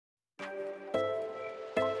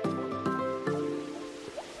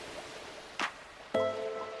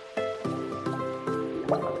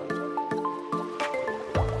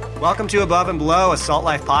Welcome to Above and Below, a Salt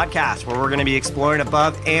Life podcast, where we're going to be exploring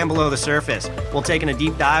above and below the surface. We'll take in a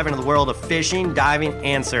deep dive into the world of fishing, diving,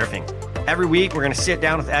 and surfing. Every week, we're going to sit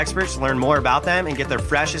down with experts to learn more about them and get their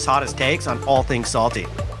freshest, hottest takes on all things salty.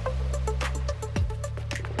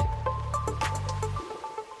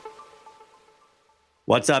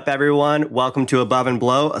 What's up, everyone? Welcome to Above and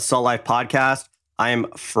Below, a Salt Life podcast. I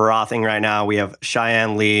am frothing right now. We have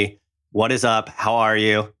Cheyenne Lee. What is up? How are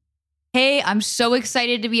you? Hey, I'm so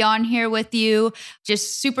excited to be on here with you.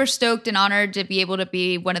 Just super stoked and honored to be able to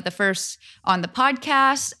be one of the first on the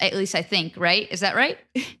podcast. At least I think, right? Is that right?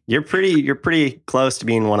 You're pretty close to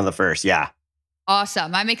being one of the first. Yeah.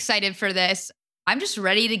 Awesome. I'm excited for this. I'm just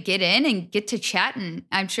ready to get in and get to chatting.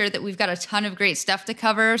 I'm sure that we've got a ton of great stuff to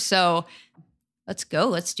cover. So let's go.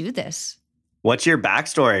 Let's do this. What's your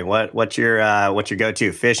backstory? What's your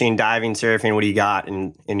go-to? Fishing, diving, surfing? What do you got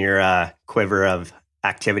in your quiver of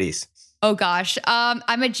activities? Oh gosh.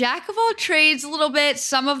 I'm a jack of all trades a little bit.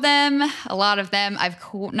 Some of them, a lot of them, I've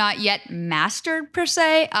not yet mastered per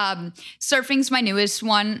se. Surfing's my newest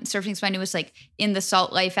one. Surfing's my newest in the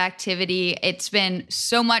salt life activity. It's been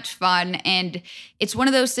so much fun. And it's one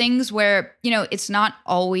of those things where, it's not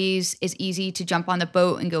always as easy to jump on the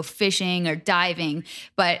boat and go fishing or diving.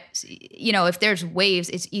 But, if there's waves,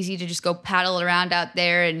 it's easy to just go paddle around out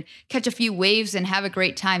there and catch a few waves and have a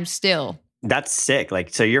great time still. That's sick.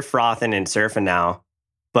 So you're frothing and surfing now,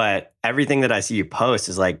 but everything that I see you post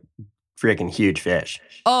is freaking huge fish.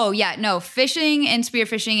 Oh yeah, no, fishing and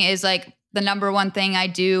spearfishing is the number one thing I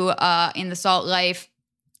do in the salt life.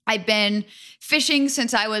 I've been fishing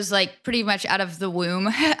since I was pretty much out of the womb.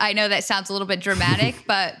 I know that sounds a little bit dramatic,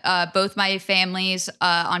 but both my families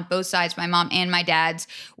on both sides, my mom and my dad's,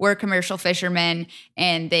 were commercial fishermen,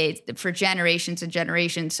 and they for generations and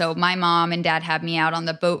generations. So my mom and dad had me out on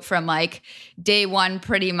the boat from day one.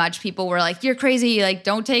 Pretty much, people were like, "You're crazy!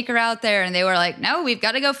 Don't take her out there." And they were like, "No, we've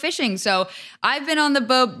got to go fishing." So I've been on the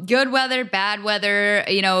boat, good weather, bad weather,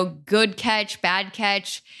 good catch, bad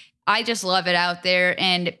catch. I just love it out there.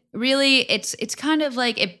 And really, it's kind of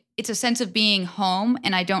it's a sense of being home.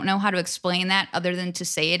 And I don't know how to explain that other than to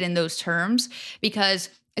say it in those terms, because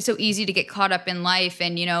it's so easy to get caught up in life.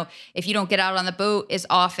 And, if you don't get out on the boat as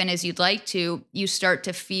often as you'd like to, you start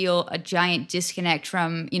to feel a giant disconnect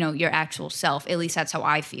from, your actual self. At least that's how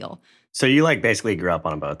I feel. So you basically grew up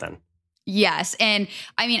on a boat then? Yes. And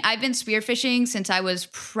I mean, I've been spearfishing since I was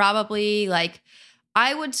probably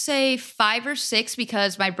I would say 5 or 6,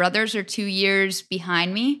 because my brothers are 2 years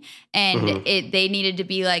behind me, and they needed to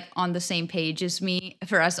be on the same page as me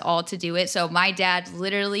for us all to do it. So my dad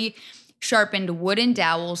literally sharpened wooden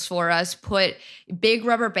dowels for us, put big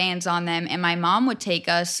rubber bands on them, and my mom would take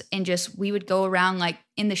us and we would go around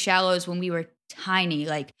in the shallows when we were tiny.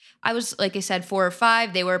 I was, I said, 4 or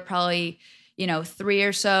 5. They were probably, 3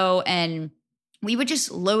 or so, and we would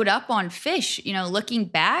just load up on fish. Looking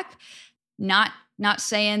back, not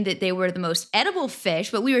saying that they were the most edible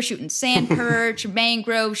fish, but we were shooting sand perch,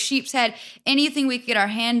 mangrove, sheep's head, anything we could get our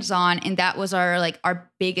hands on. And that was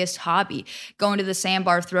our biggest hobby. Going to the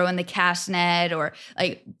sandbar, throwing the cast net, or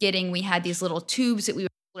we had these little tubes that we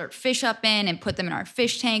would alert fish up in and put them in our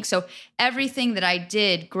fish tank. So everything that I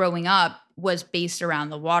did growing up was based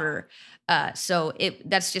around the water. So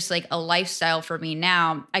that's just a lifestyle for me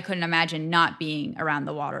now. I couldn't imagine not being around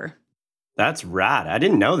the water. That's rad. I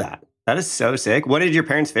didn't know that. That is so sick. What did your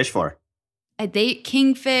parents fish for? They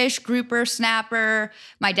kingfish, grouper, snapper.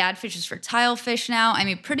 My dad fishes for tilefish now. I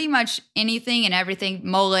mean, pretty much anything and everything,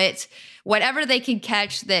 mullet, whatever they can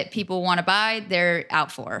catch that people want to buy, they're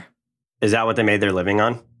out for. Is that what they made their living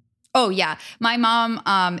on? Oh, yeah. My mom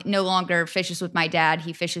no longer fishes with my dad.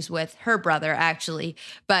 He fishes with her brother, actually.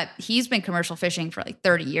 But he's been commercial fishing for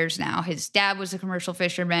 30 years now. His dad was a commercial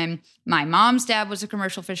fisherman. My mom's dad was a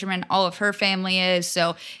commercial fisherman. All of her family is.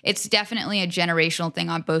 So it's definitely a generational thing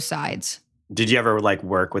on both sides. Did you ever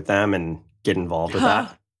work with them and get involved with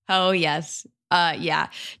that? Oh, yes. Yeah.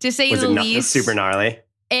 To say was the it least. Super gnarly?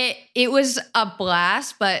 It was a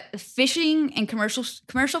blast, but fishing and commercial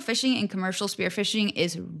fishing and commercial spearfishing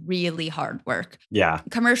is really hard work. Yeah.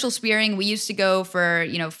 Commercial spearing, we used to go for,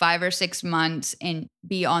 5 or 6 months and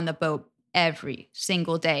be on the boat every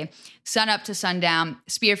single day, sun up to sundown,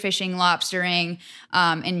 spearfishing, lobstering,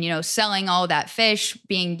 and, selling all that fish,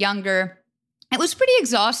 being younger. It was pretty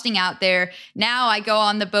exhausting out there. Now I go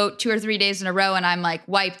on the boat 2 or 3 days in a row and I'm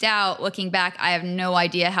wiped out. Looking back, I have no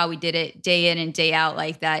idea how we did it day in and day out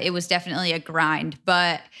like that. It was definitely a grind,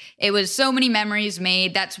 but it was so many memories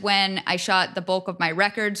made. That's when I shot the bulk of my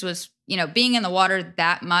records. Was, being in the water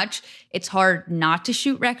that much, it's hard not to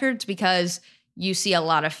shoot records because you see a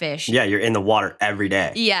lot of fish. Yeah, you're in the water every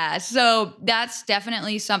day. Yeah. So that's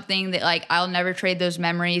definitely something that like I'll never trade those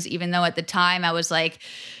memories, even though at the time I was like,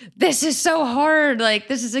 this is so hard. Like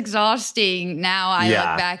this is exhausting. Now I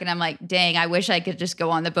look back and I'm like, dang, I wish I could just go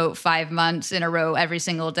on the boat 5 months in a row every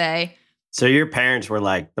single day. So your parents were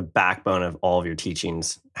like the backbone of all of your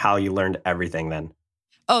teachings, how you learned everything then.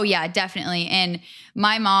 Oh, yeah, definitely. And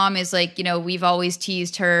my mom is like, we've always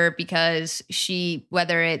teased her because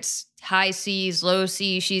whether it's high seas, low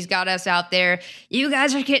seas, she's got us out there. You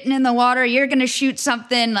guys are getting in the water. You're going to shoot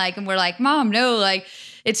something. Like, and we're like, Mom, no, like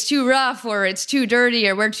it's too rough or it's too dirty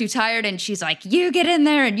or we're too tired. And she's like, you get in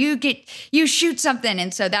there and you shoot something.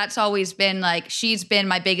 And so that's always been like, she's been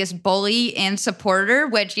my biggest bully and supporter,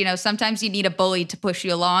 which, sometimes you need a bully to push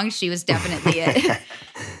you along. She was definitely it.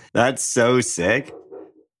 That's so sick.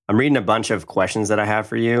 I'm reading a bunch of questions that I have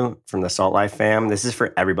for you from the Salt Life fam. This is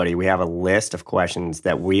for everybody. We have a list of questions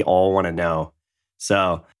that we all want to know.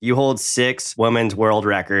 So you hold 6 women's world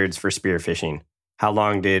records for spearfishing. How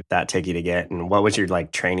long did that take you to get? And what was your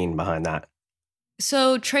training behind that?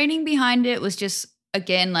 So training behind it was just,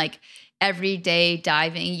 again, like everyday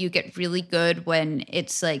diving. You get really good when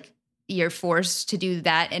it's like you're forced to do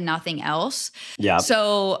that and nothing else. Yeah.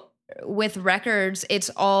 So with records, it's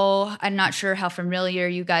all, I'm not sure how familiar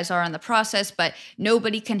you guys are on the process, but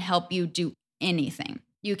nobody can help you do anything.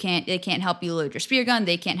 They can't help you load your spear gun.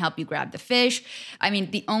 They can't help you grab the fish. I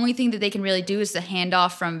mean, the only thing that they can really do is the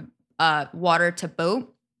handoff from water to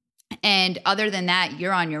boat. And other than that,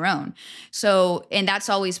 you're on your own. So, and that's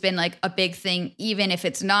always been like a big thing, even if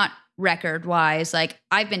it's not record wise. Like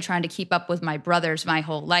I've been trying to keep up with my brothers my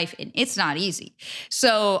whole life and it's not easy.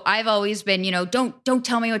 So I've always been, don't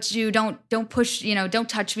tell me what to do. Don't push, don't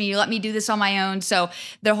touch me. Let me do this on my own. So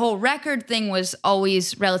the whole record thing was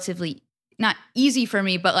always relatively not easy for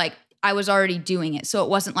me, but like I was already doing it. So it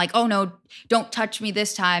wasn't like, oh no, don't touch me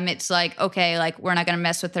this time. It's like, okay, like we're not going to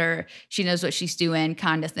mess with her. She knows what she's doing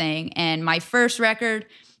kind of thing. And my first record,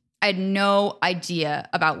 I had no idea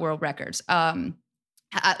about world records.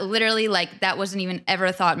 Literally, like that wasn't even ever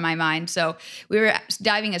a thought in my mind. So we were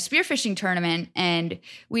diving a spearfishing tournament and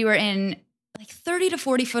we were in like 30 to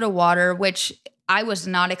 40 foot of water, which I was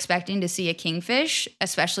not expecting to see a kingfish,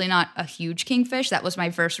 especially not a huge kingfish. That was my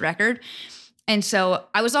first record. And so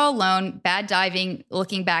I was all alone, bad diving,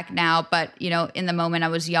 looking back now. But, in the moment I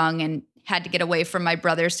was young and had to get away from my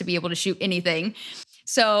brothers to be able to shoot anything.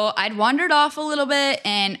 So I'd wandered off a little bit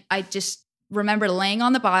and I just remember laying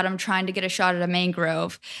on the bottom trying to get a shot at a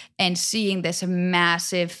mangrove and seeing this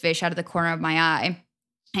massive fish out of the corner of my eye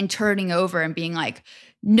and turning over and being like,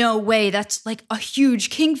 no way, that's like a huge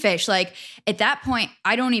kingfish. Like at that point,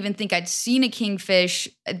 I don't even think I'd seen a kingfish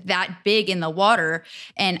that big in the water.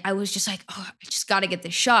 And I was just like, oh, I just got to get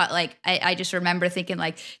this shot. Like I just remember thinking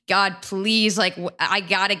like, God, please, like I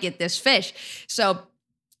got to get this fish. So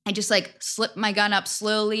I just like slipped my gun up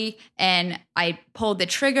slowly and I pulled the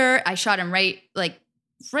trigger. I shot him right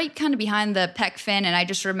kind of behind the pec fin. And I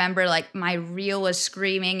just remember like my reel was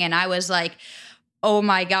screaming and I was like, oh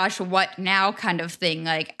my gosh, what now kind of thing.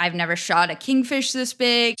 Like I've never shot a kingfish this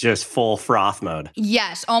big. Just full froth mode.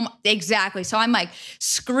 Yes, exactly. So I'm like,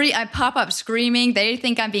 I pop up screaming. They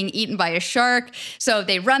think I'm being eaten by a shark. So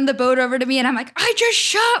they run the boat over to me and I'm like, I just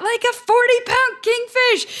shot like a 40-pound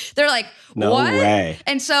kingfish. They're like, no what? Way.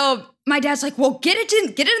 And so my dad's like, well, get it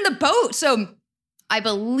in the boat. So I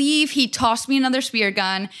believe he tossed me another spear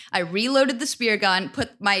gun. I reloaded the spear gun, put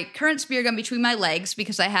my current spear gun between my legs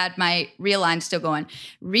because I had my reel line still going.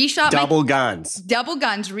 Double guns,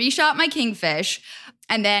 reshot my kingfish,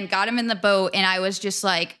 and then got him in the boat. And I was just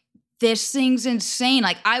like, this thing's insane.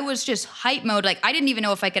 Like I was just hype mode. Like I didn't even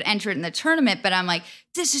know if I could enter it in the tournament, but I'm like,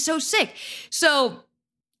 this is so sick. So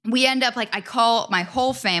we end up like I call my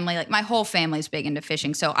whole family, like my whole family's big into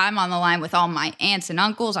fishing. So I'm on the line with all my aunts and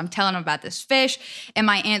uncles. I'm telling them about this fish. And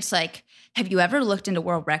my aunt's like, have you ever looked into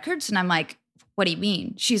world records? And I'm like, what do you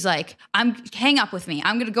mean? She's like, hang up with me.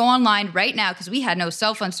 I'm going to go online right now because we had no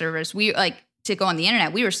cell phone service. We like to go on the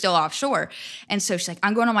internet. We were still offshore. And so she's like,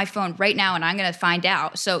 I'm going on my phone right now and I'm going to find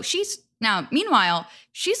out. So meanwhile,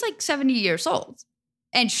 she's like 70 years old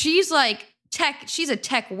and she's like, she's a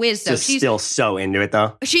tech whiz though. She's still so into it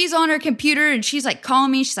though. She's on her computer and she's like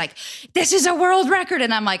calling me. She's like, this is a world record.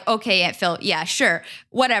 And I'm like, okay, Aunt Phil, yeah, sure,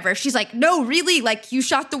 whatever. She's like, no, really? Like you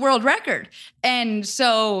shot the world record. And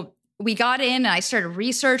so we got in and I started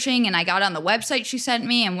researching and I got on the website she sent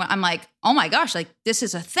me and I'm like, oh my gosh, like this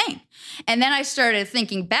is a thing. And then I started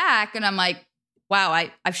thinking back and I'm like, wow,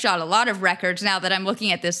 I've shot a lot of records now that I'm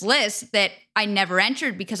looking at this list that I never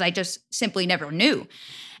entered because I just simply never knew.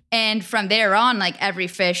 And from there on, like every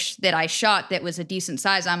fish that I shot that was a decent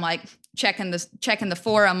size, I'm like, checking the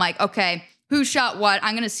forum, like, okay, who shot what?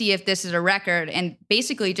 I'm going to see if this is a record. And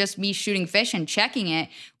basically just me shooting fish and checking it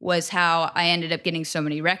was how I ended up getting so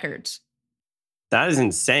many records. That is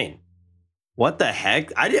insane. What the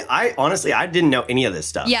heck? I honestly, I didn't know any of this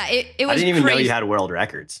stuff. Yeah, it was I didn't even crazy. know you had world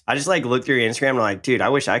records. I just like looked through your Instagram and I'm like, dude, I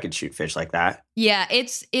wish I could shoot fish like that. Yeah,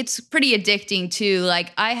 it's pretty addicting too.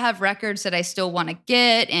 Like I have records that I still want to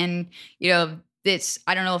get, and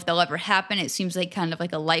I don't know if they'll ever happen. It seems like kind of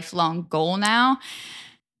like a lifelong goal now.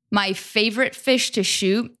 My favorite fish to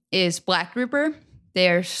shoot is black grouper.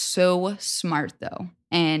 They're so smart though.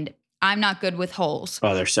 And I'm not good with holes.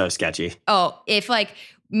 Oh, they're so sketchy. Oh, if like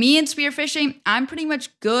me and spearfishing, I'm pretty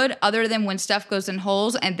much good other than when stuff goes in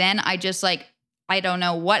holes. And then I just like, I don't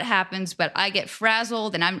know what happens, but I get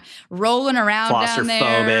frazzled and I'm rolling around down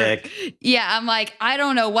there. Claustrophobic. Yeah, I'm like, I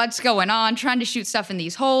don't know what's going on, trying to shoot stuff in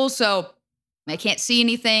these holes. So I can't see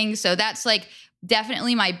anything. So that's like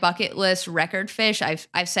definitely my bucket list record fish.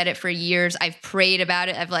 I've said it for years. I've prayed about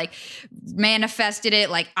it. I've like manifested it.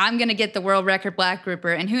 Like I'm going to get the world record black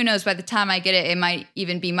grouper, and who knows, by the time I get it, it might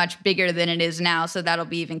even be much bigger than it is now. So that'll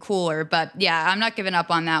be even cooler. But yeah, I'm not giving up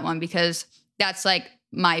on that one because that's like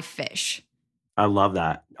my fish. I love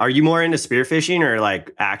that. Are you more into spearfishing or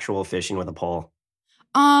like actual fishing with a pole?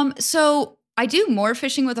 So I do more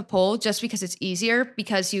fishing with a pole just because it's easier,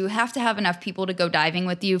 because you have to have enough people to go diving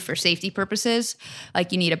with you for safety purposes.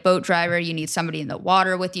 Like you need a boat driver, you need somebody in the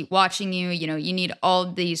water with you, watching you, you need all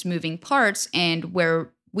these moving parts. And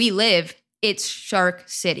where we live, it's Shark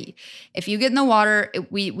City. If you get in the water,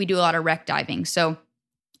 we do a lot of wreck diving. So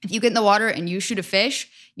if you get in the water and you shoot a fish,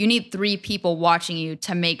 you need 3 people watching you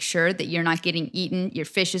to make sure that you're not getting eaten, your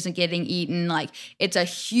fish isn't getting eaten. Like it's a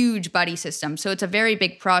huge buddy system. So it's a very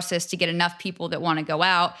big process to get enough people that want to go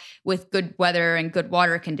out with good weather and good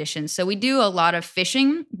water conditions. So we do a lot of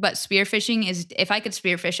fishing, but spearfishing is, if I could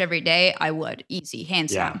spearfish every day, I would. Easy,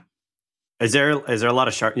 hands down. Is there a lot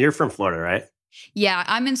of shark? You're from Florida, right? Yeah,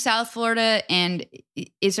 I'm in South Florida, and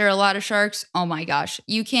is there a lot of sharks? Oh my gosh.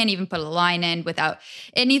 You can't even put a line in without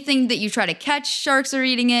anything that you try to catch, sharks are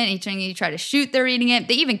eating it. Anything you try to shoot, they're eating it.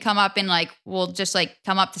 They even come up and will just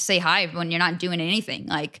come up to say hi when you're not doing anything.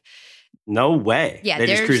 Like, no way. Yeah, they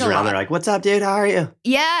just cruise around. They're like, "What's up, dude? How are you?"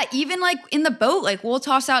 Yeah, even in the boat, we'll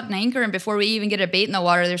toss out an anchor, and before we even get a bait in the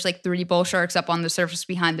water, there's 3 bull sharks up on the surface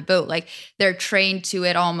behind the boat. They're trained to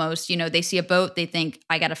it almost. They see a boat, they think,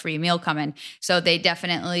 I got a free meal coming. So they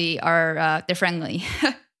definitely are. They're friendly.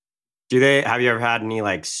 Have you ever had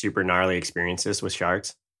any super gnarly experiences with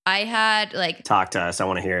sharks? I had Talk to us. I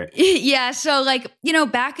want to hear it. Yeah. So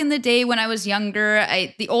back in the day when I was younger,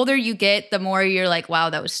 the older you get, the more you're like, wow,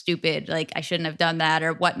 that was stupid. I shouldn't have done that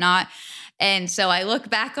or whatnot. And so I look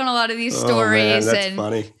back on a lot of these stories, man, that's and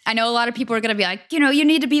funny. I know a lot of people are going to be like, you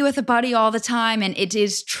need to be with a buddy all the time. And it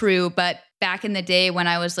is true. But back in the day when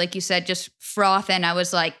I was, like you said, just frothing, I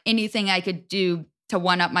was like, anything I could do to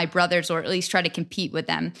one up my brothers or at least try to compete with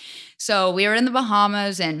them. So we were in the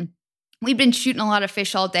Bahamas, and we'd been shooting a lot of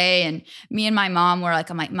fish all day, and me and my mom were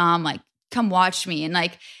I'm like, Mom, come watch me.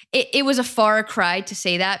 And it was a far cry to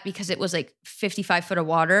say that because it was 55 foot of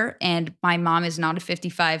water, and my mom is not a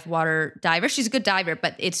 55 water diver. She's a good diver,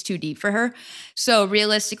 but it's too deep for her. So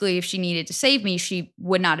realistically, if she needed to save me, she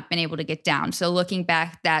would not have been able to get down. So looking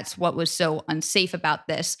back, that's what was so unsafe about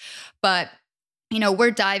this. But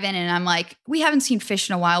we're diving, and I'm like, we haven't seen fish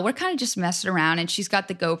in a while. We're kind of just messing around, and she's got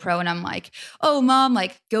the GoPro, and I'm like, oh, Mom,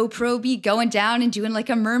 GoPro be going down and doing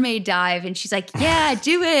a mermaid dive. And she's like, yeah,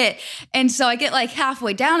 do it. And so I get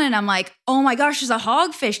halfway down, and I'm like, oh my gosh, there's a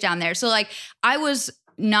hogfish down there. So I was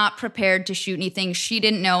not prepared to shoot anything. She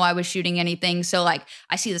didn't know I was shooting anything. So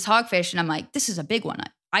I see this hogfish, and I'm like, this is a big one.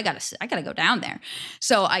 I gotta go down there.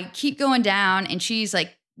 So I keep going down, and she's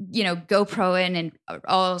GoProing and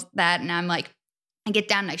all that. And I'm like, I get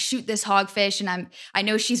down and I shoot this hogfish, and I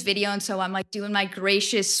know she's videoing. So I'm doing my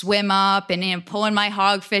gracious swim up and pulling my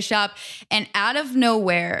hogfish up, and out of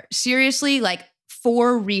nowhere, seriously,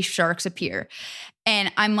 4 reef sharks appear.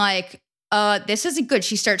 And I'm like, this isn't good.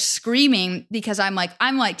 She starts screaming because I'm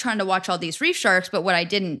trying to watch all these reef sharks. But what I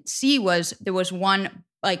didn't see was there was one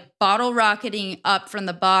bottle rocketing up from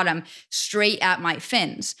the bottom straight at my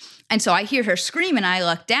fins. And so I hear her scream, and I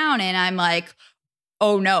look down, and I'm like,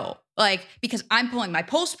 oh no. Because I'm pulling my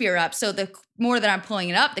pole spear up. So the more that I'm pulling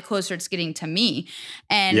it up, the closer it's getting to me.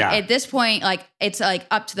 And at this point, it's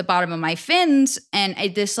up to the bottom of my fins. And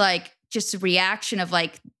this just a reaction of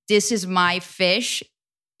this is my fish.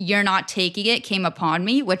 You're not taking it came upon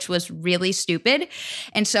me, which was really stupid.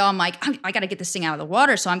 And so I'm like, I got to get this thing out of the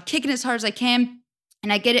water. So I'm kicking as hard as I can.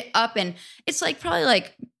 And I get it up, and it's probably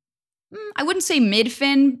I wouldn't say mid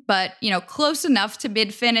fin, but close enough to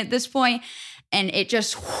mid fin at this point. And it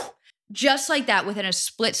just like that, within a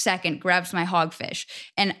split second, grabs my hogfish.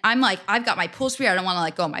 And I'm like, I've got my pull spear. I don't want to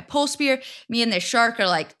let go of my pull spear. Me and the shark are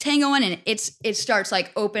like tangoing, and it starts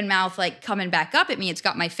like open mouth, like coming back up at me. It's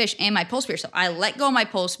got my fish and my pull spear. So I let go of my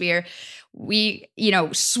pull spear. We,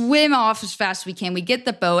 swim off as fast as we can. We get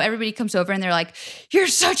the boat. Everybody comes over and they're like, "You're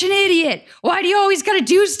such an idiot. Why do you always got to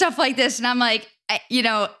do stuff like this?" And I'm like,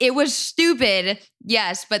 it was stupid.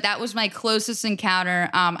 Yes, but that was my closest encounter.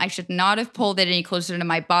 I should not have pulled it any closer to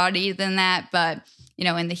my body than that. But,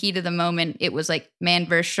 in the heat of the moment, it was like man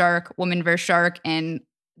versus shark, woman versus shark, and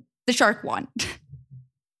the shark won.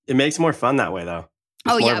 It makes more fun that way, though.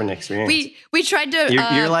 It's more of an experience. We tried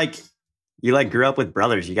to... You grew up with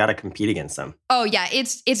brothers. You got to compete against them. Oh yeah,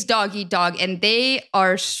 it's dog eat dog, and they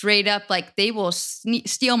are straight up like they will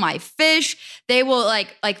steal my fish. They will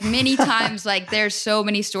like many times. Like there's so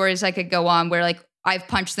many stories I could go on where like I've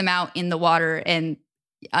punched them out in the water, and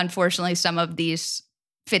unfortunately, some of these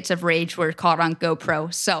fits of rage were caught on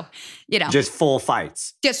GoPro. So just full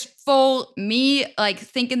fights, just full me like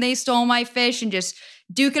thinking they stole my fish and just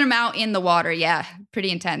duking them out in the water. Yeah, pretty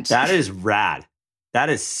intense. That is rad. That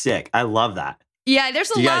is sick. I love that. Yeah,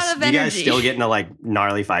 there's a lot of energy. Do you guys still get into like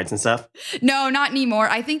gnarly fights and stuff? No, not anymore.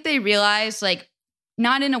 I think they realize like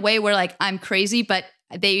not in a way where like I'm crazy, but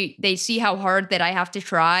they see how hard that I have to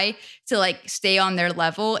try to like stay on their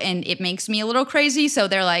level, and it makes me a little crazy. So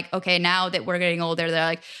they're like, okay, now that we're getting older, they're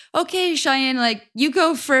like, okay, Cheyenne, like you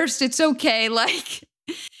go first. It's okay. Like,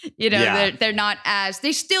 they're not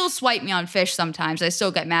they still swipe me on fish sometimes. I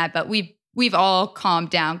still get mad, but we've all calmed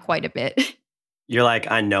down quite a bit. You're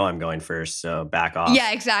like, I know I'm going first, so back off.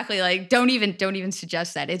 Yeah, exactly. Like, don't even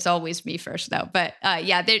suggest that. It's always me first, though. But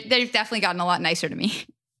yeah, they've definitely gotten a lot nicer to me.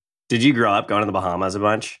 Did you grow up going to the Bahamas a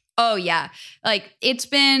bunch? Oh yeah, like it's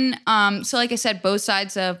been. So like I said, both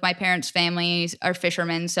sides of my parents' families are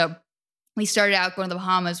fishermen. So we started out going to the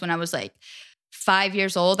Bahamas when I was like 5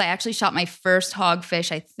 years old. I actually shot my first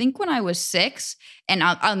hogfish, I think when I was 6. And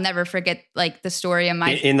I'll never forget like the story of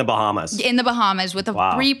my... In the Bahamas. In the Bahamas with a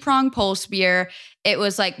 3-prong pole spear. It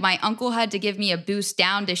was like my uncle had to give me a boost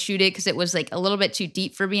down to shoot it because it was like a little bit too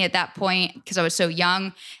deep for me at that point because I was so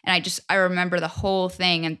young. And I remember the whole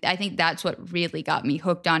thing. And I think that's what really got me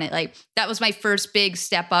hooked on it. Like that was my first big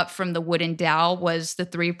step up from the wooden dowel was the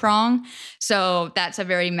 3-prong. So that's a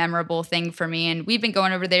very memorable thing for me. And we've been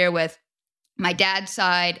going over there with my dad's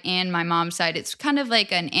side and my mom's side. It's kind of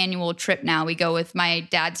like an annual trip now. We go with my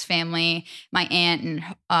dad's family, my aunt and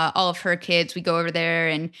all of her kids. We go over there,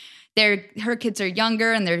 and her kids are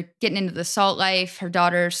younger and they're getting into the salt life. Her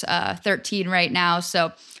daughter's 13 right now.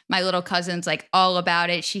 So my little cousin's like all about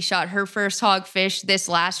it. She shot her first hogfish this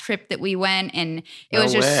last trip that we went, and it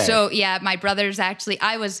was just my brother's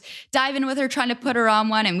I was diving with her trying to put her on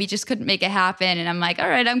one, and we just couldn't make it happen. And I'm like, all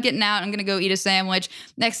right, I'm getting out. I'm going to go eat a sandwich.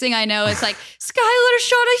 Next thing I know, it's like, Skylar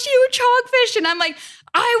shot a huge hogfish. And I'm like,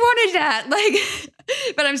 I wanted that.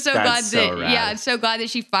 Like, but I'm so glad I'm so glad that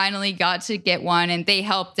she finally got to get one, and they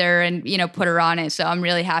helped her and, put her on it. So I'm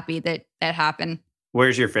really happy that that happened.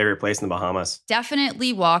 Where's your favorite place in the Bahamas?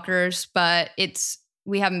 Definitely Walker's, but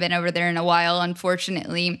we haven't been over there in a while,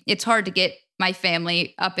 unfortunately. It's hard to get my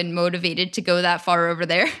family up and motivated to go that far over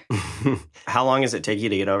there. How long does it take you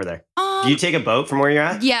to get over there? Do you take a boat from where you're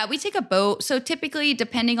at? Yeah, we take a boat. So typically,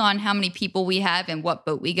 depending on how many people we have and what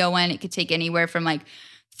boat we go in, it could take anywhere from like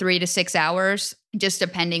 3 to 6 hours, just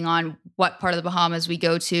depending on what part of the Bahamas we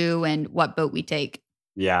go to and what boat we take.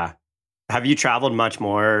 Yeah. Have you traveled much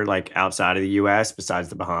more like outside of the U.S. besides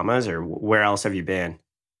the Bahamas, or where else have you been?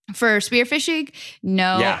 For spearfishing?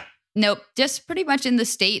 No. Yeah. Nope. Just pretty much in the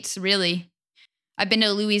States, really. I've been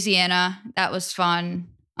to Louisiana. That was fun.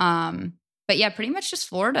 But yeah, pretty much just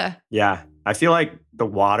Florida. Yeah. I feel like the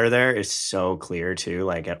water there is so clear too,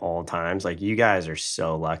 like at all times. Like you guys are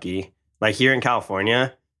so lucky. Like here in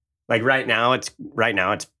California, like right now it's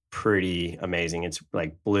pretty amazing. It's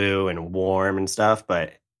like blue and warm and stuff,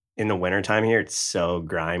 but in the wintertime here, it's so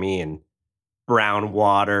grimy and brown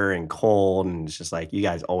water and cold. And it's just like, you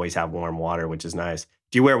guys always have warm water, which is nice.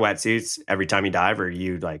 Do you wear wetsuits every time you dive, or are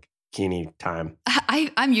you like bikini time?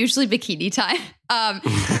 I'm usually bikini time.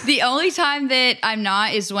 The only time that I'm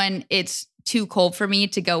not is when it's too cold for me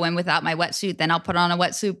to go in without my wetsuit. Then I'll put on a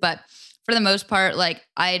wetsuit. But for the most part, like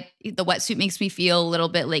the wetsuit makes me feel a little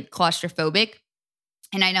bit like claustrophobic.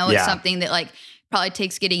 And I know it's something that like probably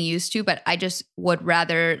takes getting used to, but I just would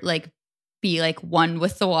rather like be like one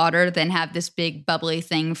with the water than have this big bubbly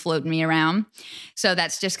thing floating me around. So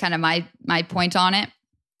that's just kind of my point on it.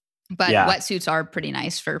 But wetsuits are pretty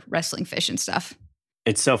nice for wrestling fish and stuff.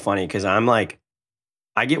 It's so funny because I'm like,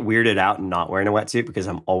 I get weirded out not wearing a wetsuit because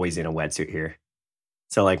I'm always in a wetsuit here.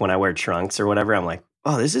 So like when I wear trunks or whatever, I'm like,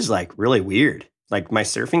 oh, this is like really weird. Like my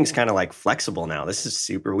surfing's kind of like flexible now. This is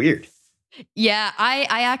super weird. Yeah, I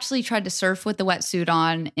actually tried to surf with the wetsuit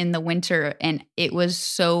on in the winter and it was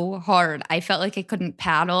so hard. I felt like I couldn't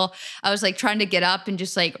paddle. I was like trying to get up and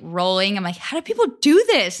just like rolling. I'm like, how do people do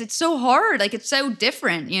this? It's so hard. Like it's so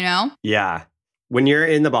different, you know? Yeah. When you're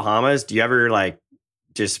in the Bahamas, do you ever like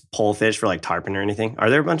just pull fish for like tarpon or anything? Are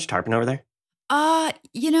there a bunch of tarpon over there?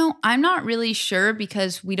 I'm not really sure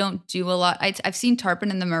because we don't do a lot. I've seen tarpon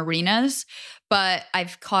in the marinas, but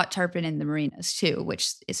I've caught tarpon in the marinas too,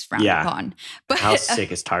 which is frowned Yeah. upon. But How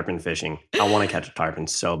sick is tarpon fishing? I want to catch a tarpon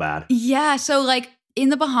so bad. yeah, so like in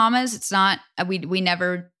the Bahamas, it's not we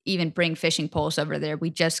never even bring fishing poles over there. We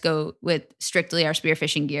just go with strictly our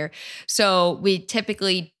spearfishing gear. So we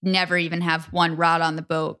typically never even have one rod on the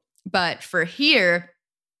boat. But for here,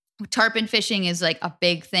 tarpon fishing is like a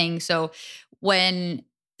big thing. So when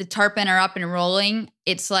the tarpon are up and rolling,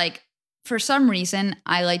 it's like for some reason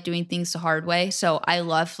I like doing things the hard way. So I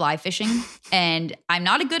love fly fishing and I'm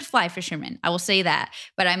not a good fly fisherman. I will say that,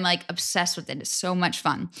 but I'm like obsessed with it. It's so much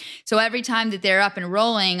fun. So every time that they're up and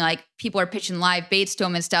rolling, like people are pitching live baits to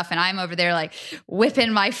them and stuff. And I'm over there like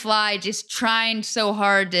whipping my fly, just trying so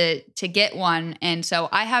hard to get one. And so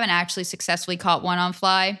I haven't actually successfully caught one on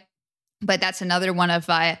fly, but that's another one of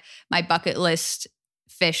my bucket list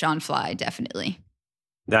fish on fly, definitely.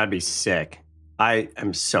 That'd be sick. I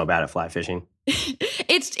am so bad at fly fishing.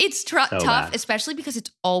 It's So tough, bad. especially because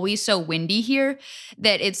it's always so windy here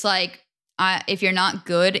that it's like if you're not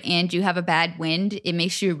good and you have a bad wind, it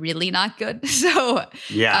makes you really not good. So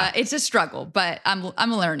Yeah. it's a struggle, but I'm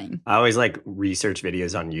learning. I always like research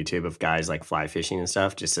videos on YouTube of guys like fly fishing and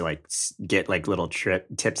stuff just to like get like little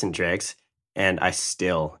tips and tricks. And I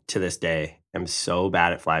still, to this day, am so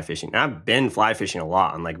bad at fly fishing. And I've been fly fishing a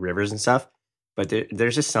lot on like rivers and stuff, but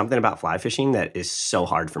there's just something about fly fishing that is so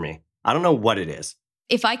hard for me. I don't know what it is.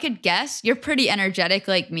 If I could guess, you're pretty energetic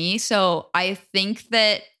like me. So I think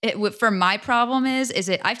that for my problem is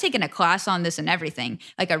it I've taken a class on this and everything,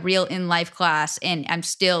 like a real in life class. And I'm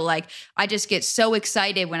still like, I just get so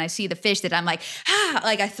excited when I see the fish that I'm like,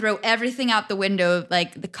 like I throw everything out the window,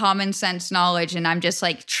 like the common sense knowledge. And I'm just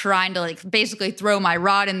like trying to like basically throw my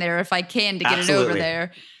rod in there if I can to get it over Absolutely.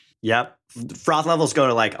 there. Yep. Froth levels go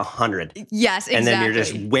to like 100. Yes, exactly. And then you're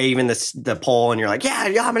just waving the pole and you're like, yeah,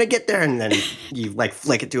 I'm going to get there. And then you like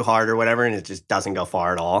flick it too hard or whatever. And it just doesn't go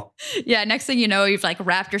far at all. Yeah. Next thing you know, you've like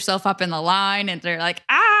wrapped yourself up in the line and they're like,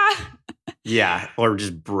 ah. Yeah. Or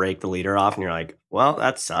just break the leader off and you're like, well,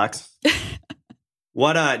 that sucks.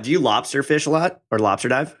 What, do you lobster fish a lot or lobster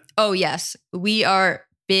dive? Oh, yes. We are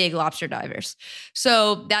big lobster divers.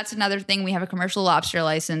 So that's another thing. We have a commercial lobster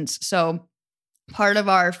license. So part of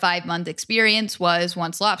our 5-month experience was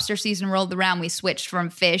once lobster season rolled around, we switched from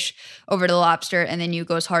fish over to lobster, and then you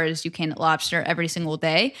go as hard as you can at lobster every single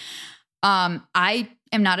day. I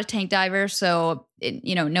am not a tank diver, so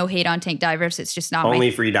no hate on tank divers. It's just not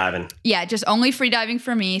only free diving. Yeah, just only free diving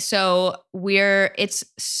for me. So it's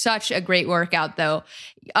such a great workout though.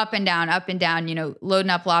 Up and down, loading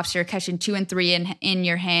up lobster, catching 2 and 3 in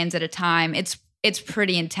your hands at a time. It's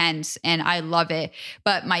pretty intense and I love it.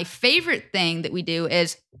 But my favorite thing that we do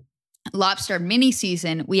is lobster mini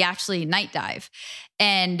season. We actually night dive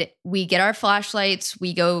and we get our flashlights.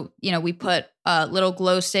 We go, we put little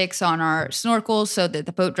glow sticks on our snorkels so that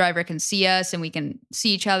the boat driver can see us and we can see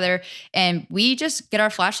each other. And we just get our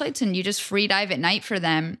flashlights and you just free dive at night for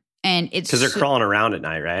them. And it's because they're crawling around at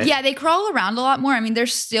night, right? Yeah, they crawl around a lot more. I mean,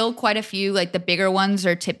 there's still quite a few, like the bigger ones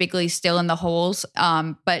are typically still in the holes.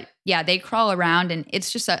 But yeah, they crawl around and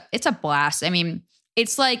it's a blast. I mean,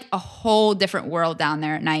 it's like a whole different world down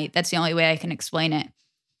there at night. That's the only way I can explain it.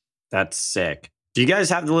 That's sick. Do you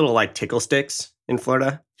guys have the little like tickle sticks in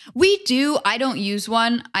Florida? We do. I don't use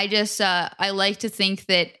one. I just, I like to think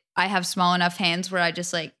that I have small enough hands where I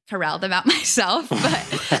just like corral them out myself.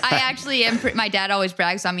 But I actually am. My dad always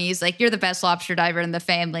brags on me. He's like, "You're the best lobster diver in the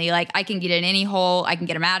family. Like I can get in any hole. I can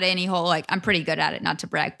get them out of any hole. Like I'm pretty good at it. Not to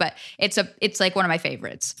brag, but it's like one of my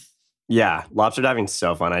favorites." Yeah, lobster diving's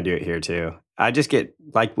so fun. I do it here too. I just get,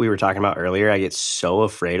 like we were talking about earlier, I get so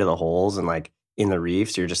afraid of the holes and like in the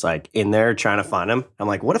reefs. You're just like in there trying to find them. I'm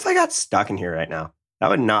like, what if I got stuck in here right now? That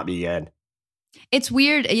would not be good. It's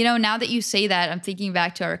weird, now that you say that, I'm thinking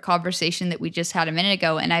back to our conversation that we just had a minute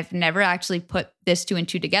ago, and I've never actually put this 2 and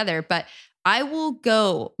 2 together, but I will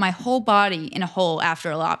go my whole body in a hole after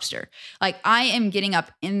a lobster. Like I am getting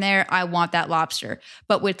up in there. I want that lobster.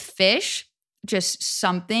 But with fish, just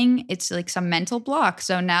something. It's like some mental block.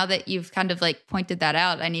 So now that you've kind of like pointed that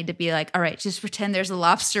out, I need to be like, all right, just pretend there's a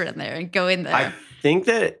lobster in there and go in there. I think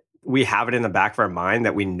that we have it in the back of our mind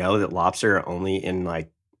that we know that lobster are only in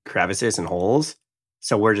like crevices and holes.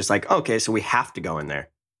 So we're just like, okay, so we have to go in there.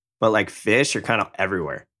 But like fish are kind of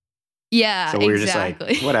everywhere. Yeah, So we're exactly.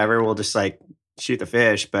 just like, whatever, we'll just like shoot the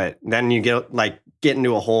fish. But then you get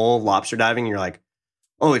into a hole lobster diving and you're like,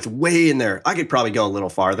 oh, it's way in there. I could probably go a little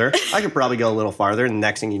farther. And the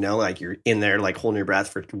next thing you know, like you're in there, like holding your breath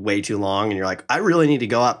for way too long. And you're like, I really need to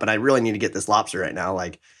go up, but I really need to get this lobster right now.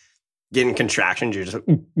 Like getting contractions, you're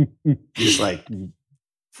just like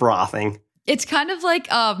frothing. It's kind of like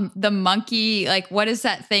the monkey, like what is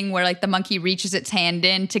that thing where like the monkey reaches its hand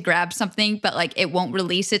in to grab something, but like it won't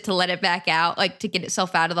release it to let it back out, like to get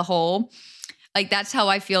itself out of the hole. Like that's how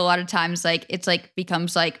I feel a lot of times. Like it's like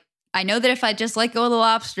becomes like, I know that if I just let go of the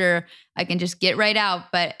lobster, I can just get right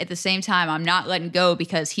out. But at the same time, I'm not letting go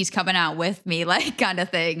because he's coming out with me, like kind of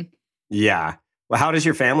thing. Yeah. Well, how does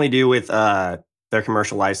your family do with their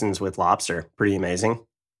commercial license with lobster? Pretty amazing.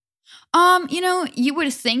 You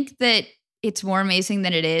would think that it's more amazing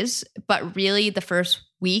than it is, but really the first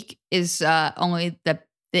week is only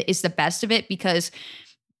is the best of it because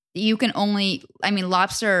you can only,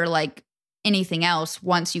 lobster are like anything else.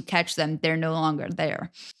 Once you catch them, they're no longer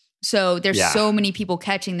there. So there's so many people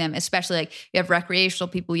catching them, especially like you have recreational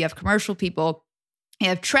people, you have commercial people, you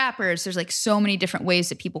have trappers. There's like so many different ways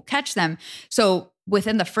that people catch them. So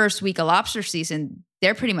within the first week of lobster season,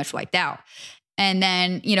 they're pretty much wiped out. And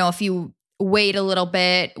then, if you wait a little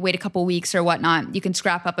bit, wait a couple weeks or whatnot, you can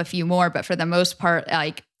scrap up a few more. But for the most part,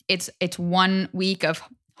 like it's 1 week of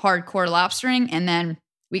hardcore lobstering and then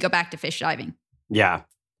we go back to fish diving. Yeah.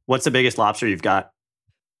 What's the biggest lobster you've got?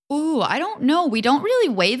 Ooh, I don't know. We don't really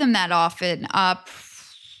weigh them that often. Probably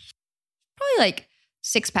like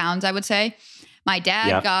 6 pounds, I would say. My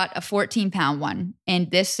dad got a 14-pound one,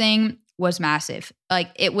 and this thing was massive. Like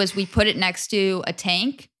we put it next to a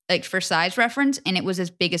tank, like for size reference, and it was as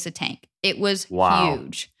big as a tank. It was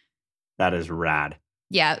huge. That is rad.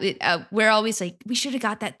 Yeah, we're always like, we should have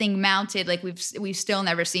got that thing mounted. Like we've still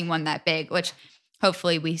never seen one that big, which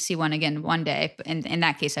hopefully we see one again one day. And in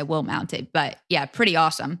that case, I will mount it. But yeah, pretty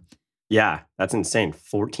awesome. Yeah, that's insane.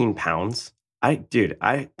 14 pounds. I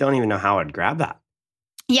don't even know how I'd grab that.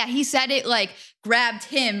 Yeah, he said it like grabbed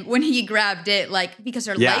him when he grabbed it, like because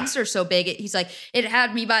her legs are so big. He's like, it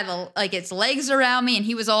had me by its legs around me, and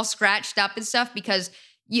he was all scratched up and stuff because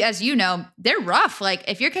as you know, they're rough. Like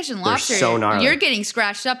if you're catching lobster, you're getting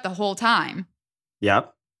scratched up the whole time.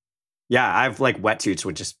 Yep. Yeah, I have like wetsuits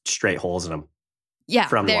with just straight holes in them. Yeah,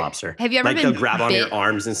 from lobster. Have you ever been they'll grab on your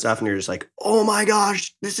arms and stuff, and you're just like, oh my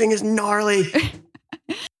gosh, this thing is gnarly.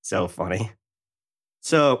 So funny.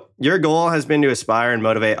 So your goal has been to aspire and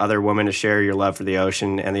motivate other women to share your love for the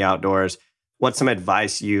ocean and the outdoors. What's some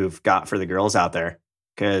advice you've got for the girls out there?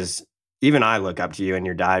 Because even I look up to you and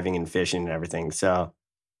you're diving and fishing and everything. So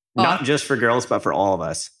not just for girls, but for all of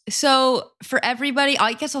us. So for everybody,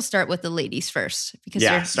 I guess I'll start with the ladies first because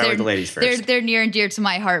start with the ladies first. They're near and dear to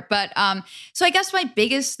my heart. But so I guess my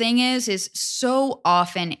biggest thing is so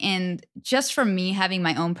often, and just from me having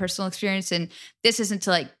my own personal experience, and this isn't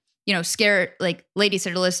to scare like ladies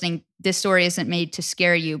that are listening. This story isn't made to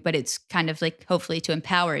scare you, but it's kind of like hopefully to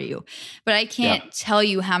empower you. But I can't tell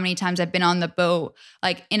you how many times I've been on the boat,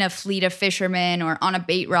 like in a fleet of fishermen or on a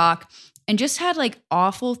bait rock, and just had like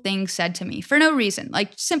awful things said to me for no reason,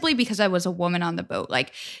 like simply because I was a woman on the boat,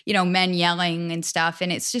 like, men yelling and stuff.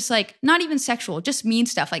 And it's just like, not even sexual, just mean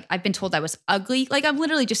stuff. Like I've been told I was ugly. Like I'm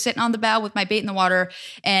literally just sitting on the bow with my bait in the water,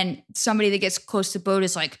 and somebody that gets close to the boat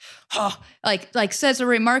is like, oh, like says a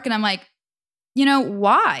remark. And I'm like,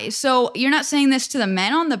 why? So you're not saying this to the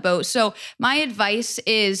men on the boat. So my advice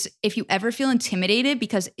is if you ever feel intimidated,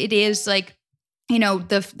 because it is like,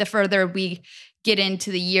 the further we get into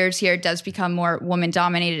the years here, it does become more woman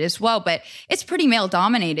dominated as well, but it's pretty male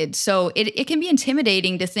dominated. So it can be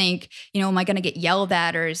intimidating to think, am I going to get yelled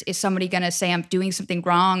at, or is somebody going to say I'm doing something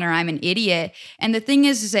wrong or I'm an idiot? And the thing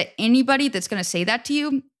is that anybody that's going to say that to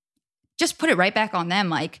you, just put it right back on them.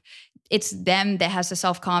 Like it's them that has the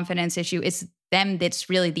self-confidence issue. It's them that's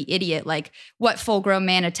really the idiot. Like what full-grown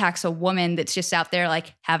man attacks a woman that's just out there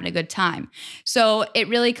like having a good time? So it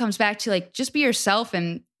really comes back to like, just be yourself,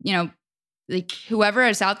 and, like whoever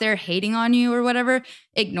is out there hating on you or whatever,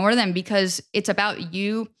 ignore them, because it's about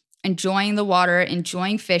you enjoying the water,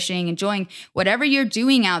 enjoying fishing, enjoying whatever you're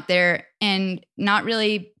doing out there, and not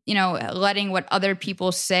really, letting what other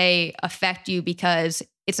people say affect you, because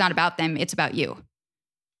it's not about them. It's about you.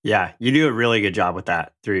 Yeah, you do a really good job with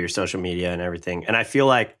that through your social media and everything. And I feel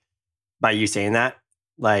like by you saying that,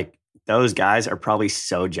 like those guys are probably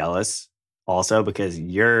so jealous also because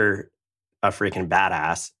you're a freaking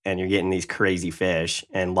badass and you're getting these crazy fish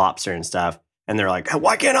and lobster and stuff. And they're like,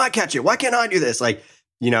 why can't I catch it? Why can't I do this? Like,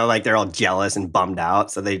 like they're all jealous and bummed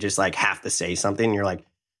out. So they just like have to say something. And you're like,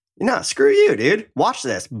 no, screw you, dude. Watch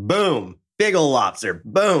this. Boom. Big old lobster.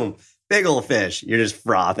 Boom. Big old fish. You're just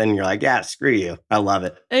frothing. You're like, yeah, screw you. I love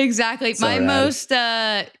it. Exactly. So my rad. most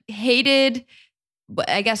hated,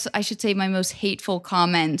 I guess I should say my most hateful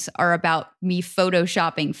comments are about me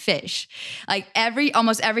photoshopping fish. Like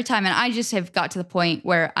almost every time. And I just have got to the point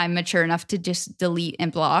where I'm mature enough to just delete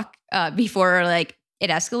and block before like it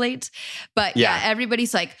escalates. But yeah,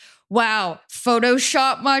 everybody's like, wow,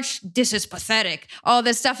 Photoshop much? This is pathetic. All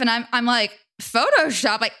this stuff. And I'm like,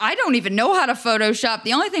 Photoshop? Like, I don't even know how to Photoshop.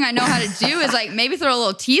 The only thing I know how to do is like maybe throw a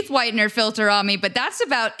little teeth whitener filter on me, but that's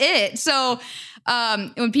about it. So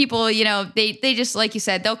when people, they just, like you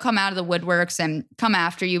said, they'll come out of the woodworks and come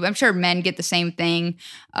after you. I'm sure men get the same thing.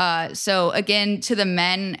 So again, to the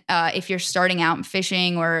men, if you're starting out in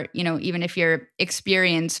fishing or, even if you're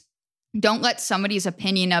experienced, don't let somebody's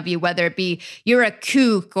opinion of you, whether it be you're a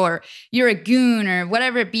kook or you're a goon or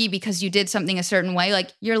whatever it be, because you did something a certain way,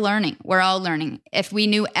 like you're learning. We're all learning. If we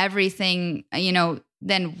knew everything,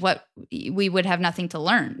 then what we would have nothing to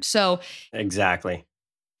learn. So exactly.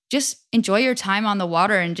 Just enjoy your time on the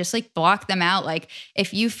water and just like block them out. Like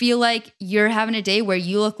if you feel like you're having a day where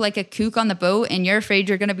you look like a kook on the boat and you're afraid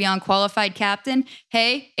you're going to be on qualified captain,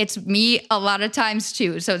 hey, it's me a lot of times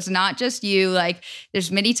too. So it's not just you. Like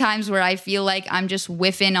there's many times where I feel like I'm just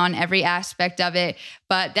whiffing on every aspect of it,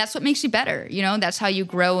 but that's what makes you better. That's how you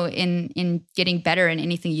grow in getting better in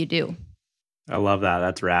anything you do. I love that.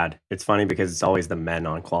 That's rad. It's funny because it's always the men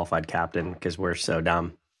on qualified captain because we're so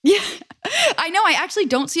dumb. Yeah, I know. I actually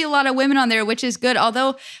don't see a lot of women on there, which is good.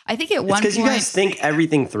 Although I think at one point, because you guys think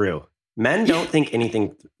everything through. Men don't think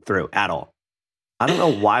anything through at all. I don't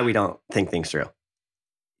know why we don't think things through.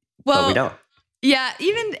 Well, but we don't. Yeah,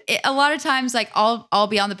 even a lot of times, like I'll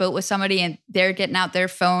be on the boat with somebody and they're getting out their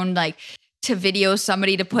phone, like to video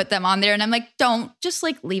somebody to put them on there, and I'm like, don't just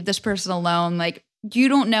like leave this person alone, like. You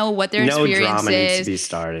don't know what their experience is. No drama needs to be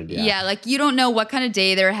started. Yeah, like you don't know what kind of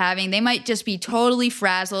day they're having. They might just be totally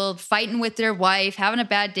frazzled, fighting with their wife, having a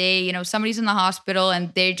bad day. Somebody's in the hospital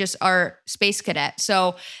and they just are space cadet.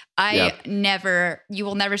 So you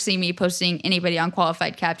will never see me posting anybody on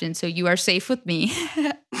qualified captain. So you are safe with me.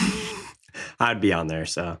 I'd be on there.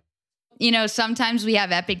 So, sometimes we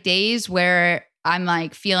have epic days where I'm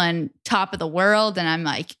like feeling top of the world and I'm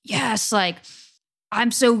like, yes, like,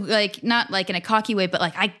 I'm so like, not like in a cocky way, but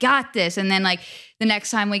like, I got this. And then like the next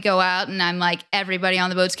time we go out and I'm like, everybody on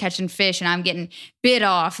the boat's catching fish and I'm getting bit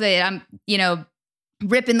off. I'm,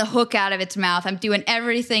 ripping the hook out of its mouth. I'm doing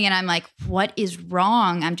everything. And I'm like, what is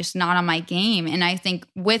wrong? I'm just not on my game. And I think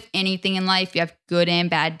with anything in life, you have good and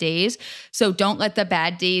bad days. So don't let the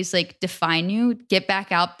bad days like define you. Get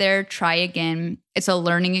back out there, try again. It's a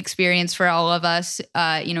learning experience for all of us.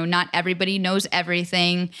 Not everybody knows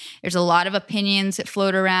everything. There's a lot of opinions that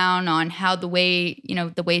float around on how the way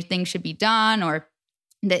things should be done, or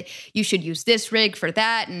that you should use this rig for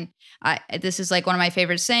that. And this is like one of my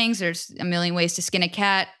favorite sayings. There's a million ways to skin a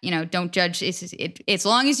cat. Don't judge. It's as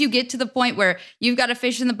long as you get to the point where you've got a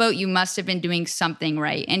fish in the boat, you must have been doing something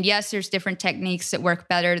right. And yes, there's different techniques that work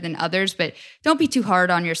better than others, but don't be too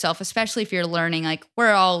hard on yourself, especially if you're learning. Like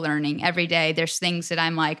we're all learning every day. There's things that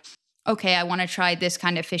I'm like, okay, I want to try this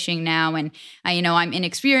kind of fishing now. And I'm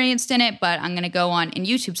inexperienced in it, but I'm going to go on, and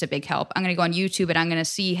YouTube's a big help. I'm going to go on YouTube and I'm going to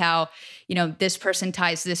see how, this person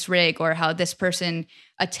ties this rig or how this person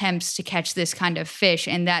attempts to catch this kind of fish.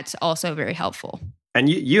 And that's also very helpful. And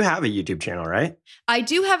you have a YouTube channel, right? I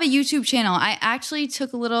do have a YouTube channel. I actually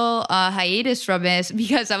took a little hiatus from this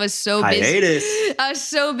because I was so busy. I was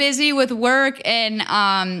so busy with work, and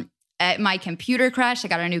my computer crashed. I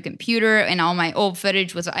got a new computer, and all my old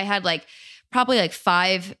footage I had like probably like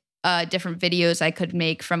 5 different videos I could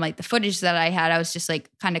make from like the footage that I had. I was just like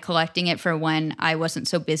kind of collecting it for when I wasn't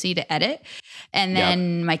so busy to edit. And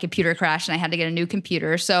then my computer crashed and I had to get a new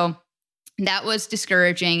computer. So that was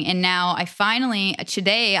discouraging. And now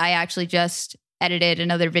today I actually just edited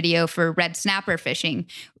another video for red snapper fishing.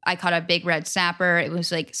 I caught a big red snapper. It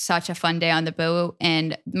was like such a fun day on the boat.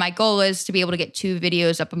 And my goal is to be able to get 2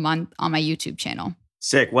 videos up a month on my YouTube channel.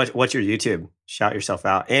 Sick. What's your YouTube? Shout yourself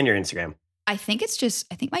out, and your Instagram. I think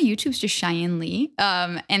my YouTube's just Cheyenne Lee.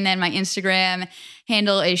 And then my Instagram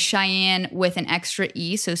handle is Cheyenne with an extra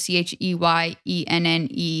E. So CheyennEelee.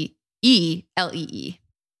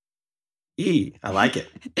 I like it.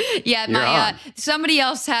 Yeah, somebody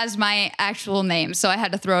else has my actual name, so I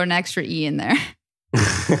had to throw an extra E in there.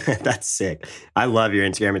 That's sick. I love your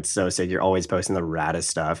Instagram. It's so sick. You're always posting the raddest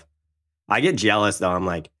stuff. I get jealous though. I'm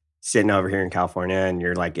like sitting over here in California and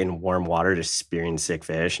you're like in warm water just spearing sick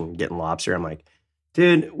fish and getting lobster. I'm like,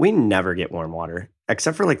 dude, we never get warm water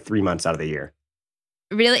except for like 3 months out of the year.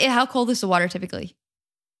 Really? How cold is the water typically?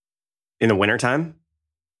 In the wintertime,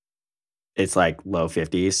 it's like low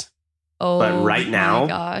 50s. Oh, but right my now,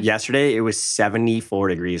 gosh. yesterday, it was 74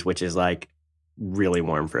 degrees, which is like really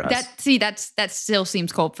warm for us. That still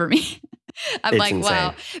seems cold for me. I'm It's like, insane.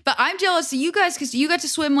 wow. But I'm jealous of you guys because you got to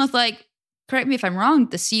swim with like, correct me if I'm wrong,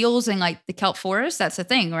 the seals and like the kelp forest. That's the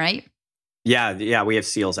thing, right? Yeah, we have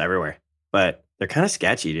seals everywhere, but they're kind of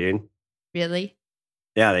sketchy, dude. Really?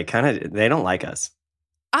 Yeah, they don't like us.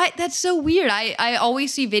 That's so weird. I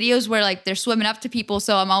always see videos where like they're swimming up to people.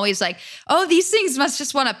 So I'm always like, oh, these things must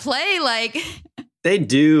just want to play. Like, They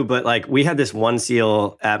do, but like we had this one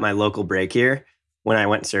seal at my local break here when I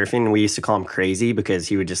went surfing. We used to call him Crazy because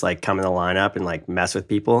he would just like come in the lineup and like mess with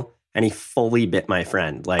people. And he fully bit my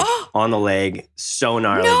friend, like on the leg. So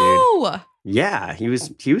gnarly, dude. no. Yeah, he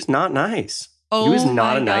was not nice. Oh, He was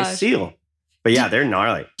not my a nice gosh. seal. But yeah, they're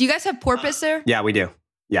gnarly. Do you guys have porpoise there? Yeah, we do.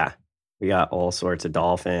 Yeah. We got all sorts of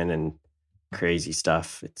dolphin and crazy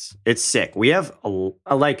stuff. It's sick. We have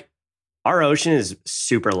like our ocean is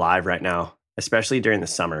super live right now, especially during the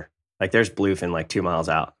summer. Like there's bluefin like 2 miles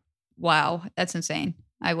out. Wow. That's insane.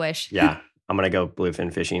 I wish. Yeah. I'm going to go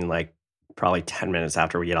bluefin fishing like probably 10 minutes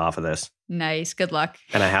after we get off of this. Nice. Good luck.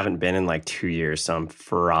 And I haven't been in like 2 years, so I'm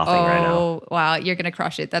frothing right now. Oh, wow. You're going to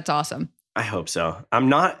crush it. That's awesome. I hope so. I'm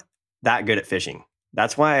not that good at fishing.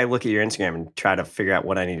 That's why I look at your Instagram and try to figure out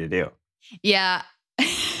what I need to do. Yeah.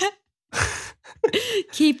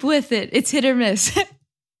 Keep with it. It's hit or miss.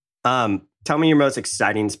 Tell me your most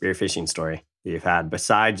exciting spearfishing story that you've had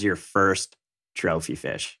besides your first trophy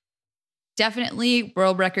fish. Definitely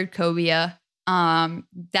world record cobia.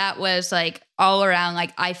 That was like all around.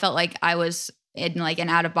 Like I felt like I was in like an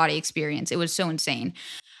out of body experience. It was so insane.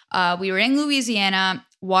 We were in Louisiana.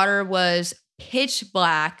 Water was pitch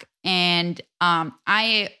black, and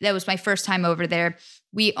that was my first time over there.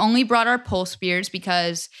 We only brought our pole spears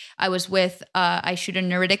because I was with I shoot a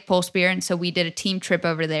Neritic pole spear, and so we did a team trip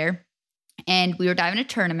over there. And we were diving a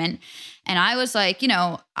tournament. And I was like,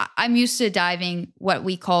 I'm used to diving what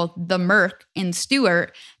we call the Merc in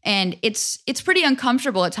Stewart. And it's pretty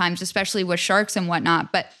uncomfortable at times, especially with sharks and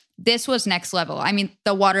whatnot. But this was next level. I mean,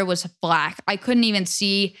 the water was black. I couldn't even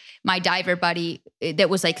see my diver buddy that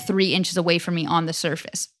was like 3 inches away from me on the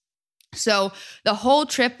surface. So the whole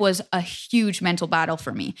trip was a huge mental battle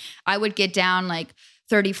for me. I would get down like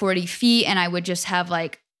 30, 40 feet and I would just have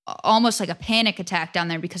like almost like a panic attack down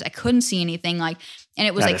there because I couldn't see anything. Like, and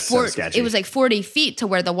it was That like is so sketchy. it was like 40 feet to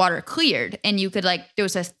where the water cleared. And you could like, there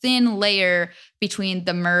was a thin layer between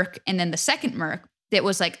the Merc and then the second Merc that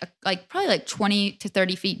was like probably like 20 to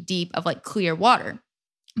 30 feet deep of like clear water.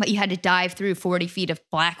 But you had to dive through 40 feet of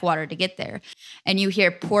black water to get there. And you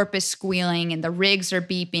hear porpoise squealing and the rigs are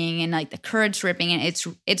beeping and like the current's ripping. And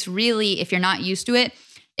it's really, if you're not used to it,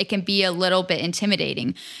 it can be a little bit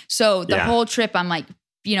intimidating. So the whole trip, I'm like,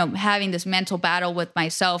 having this mental battle with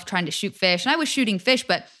myself trying to shoot fish. And I was shooting fish,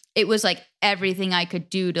 but it was like everything I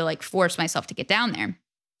could do to like force myself to get down there.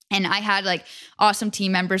 And I had like awesome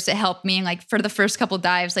team members that helped me. And like for the first couple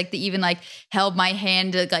dives, like they even like held my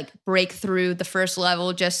hand to like break through the first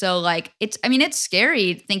level just so like it's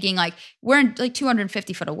scary thinking like we're in like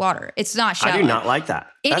 250 foot of water. It's not shallow. I do not like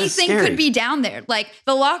that. That is Anything scary. could be down there. Like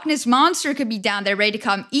the Loch Ness Monster could be down there ready to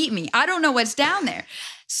come eat me. I don't know what's down there.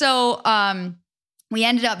 So we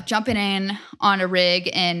ended up jumping in on a rig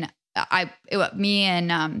and me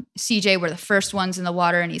and CJ were the first ones in the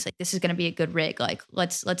water, and he's like, "This is going to be a good rig. Like,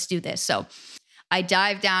 let's do this." So I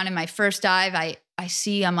dive down. In my first dive, I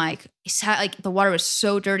see. I'm like, is that like the water was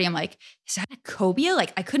so dirty? I'm like, is that a cobia?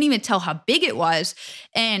 Like, I couldn't even tell how big it was,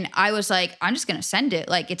 and I was like, I'm just gonna send it.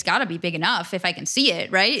 Like, it's got to be big enough if I can see it,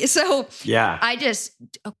 right? So Yeah. I just.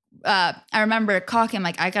 I remember cocking,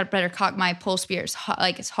 like, I got better cock my pole spear as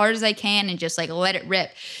hard as I can and just like let it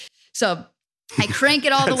rip. So I crank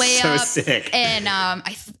it all the way so up. sick. And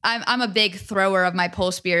I'm a big thrower of my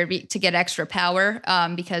pole spear to get extra power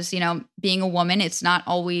because, being a woman, it's not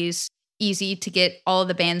always easy to get all of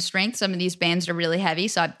the band strength. Some of these bands are really heavy.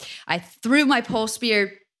 So I threw my pole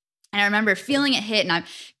spear. And I remember feeling it hit and I'm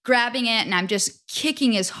grabbing it and I'm just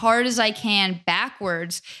kicking as hard as I can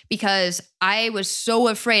backwards because I was so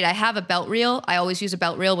afraid. I have a belt reel. I always use a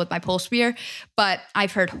belt reel with my pole spear, but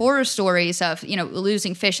I've heard horror stories of,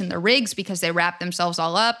 losing fish in the rigs because they wrap themselves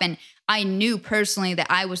all up. And I knew personally that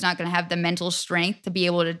I was not going to have the mental strength to be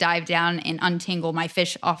able to dive down and untangle my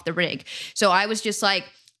fish off the rig. So I was just like,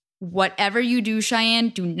 whatever you do, Cheyenne,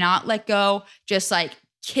 do not let go. Just like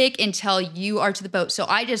kick until you are to the boat. So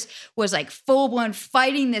I just was like full blown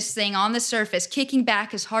fighting this thing on the surface, kicking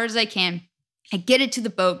back as hard as I can. I get it to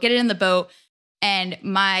the boat, get it in the boat. And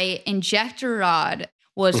my injector rod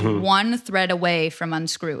was one thread away from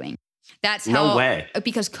unscrewing. That's how, no way.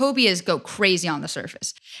 Because cobias go crazy on the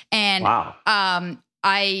surface. And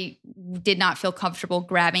I did not feel comfortable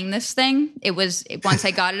grabbing this thing. Once I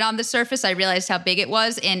got it on the surface, I realized how big it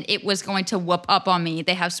was and it was going to whoop up on me.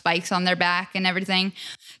 They have spikes on their back and everything.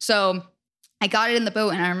 So I got it in the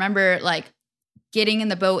boat and I remember like getting in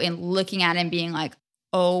the boat and looking at it and being like,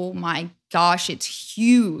 oh my gosh, it's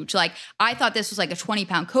huge. Like I thought this was like a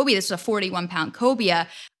 20-pound cobia. This was a 41-pound cobia.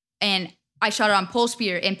 And I shot it on pole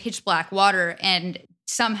spear in pitch black water and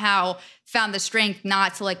somehow found the strength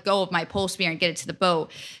not to let go of my pole spear and get it to the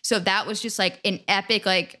boat. So that was just like an epic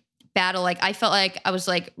like battle. Like I felt like I was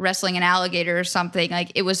like wrestling an alligator or something.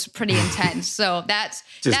 Like it was pretty intense. So that's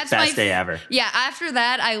best day ever. Yeah. After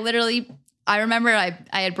that, I remember I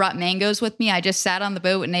had brought mangoes with me. I just sat on the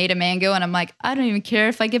boat and ate a mango and I'm like, I don't even care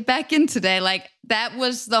if I get back in today. Like that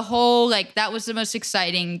was the most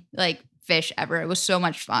exciting like fish ever. It was so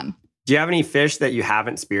much fun. Do you have any fish that you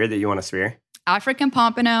haven't speared that you want to spear? African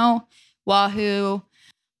pompano, wahoo,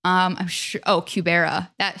 I'm sure. Oh,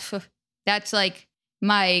 cubera. That's like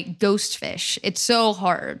my ghost fish. It's so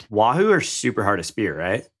hard. Wahoo are super hard to spear,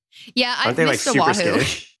 right? Yeah, Aren't they missed like the super wahoo.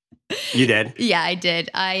 skittish? You did? Yeah, I did.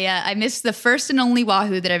 I missed the first and only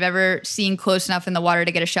wahoo that I've ever seen close enough in the water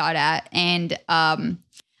to get a shot at, and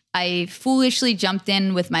I foolishly jumped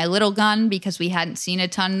in with my little gun because we hadn't seen a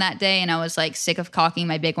ton that day and I was like sick of cocking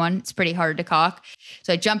my big one. It's pretty hard to cock.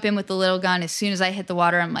 So I jump in with the little gun. As soon as I hit the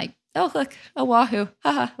water, I'm like, oh, look, a wahoo.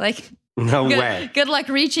 Haha. Like, no way. Good luck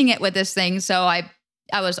reaching it with this thing. So I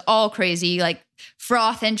was all crazy, like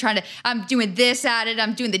frothing, I'm doing this at it.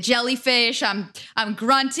 I'm doing the jellyfish. I'm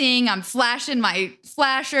grunting. I'm flashing my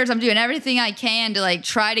flashers. I'm doing everything I can to like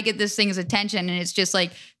try to get this thing's attention. And it's just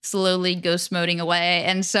like slowly ghost moding away.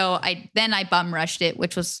 And so I bum rushed it,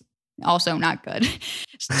 which was also not good.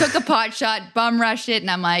 Took a pot shot, bum rushed it. And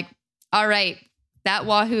I'm like, all right, that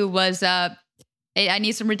wahoo was, I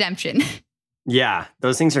need some redemption. Yeah.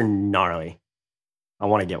 Those things are gnarly. I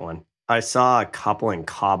want to get one. I saw a couple in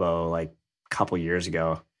Cabo like a couple years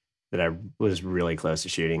ago that I was really close to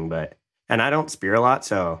shooting, and I don't spear a lot,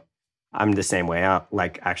 so I'm the same way.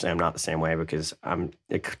 Actually, I'm not the same way because I'm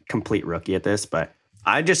a complete rookie at this, but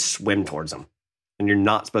I just swim towards them, and you're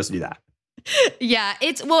not supposed to do that. Yeah,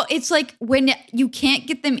 it's like when you can't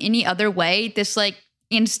get them any other way, this like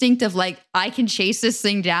instinct of like, I can chase this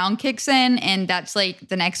thing down kicks in, and that's like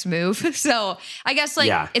the next move. So I guess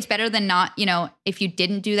like It's better than not, if you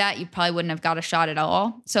didn't do that, you probably wouldn't have got a shot at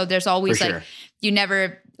all. So there's always you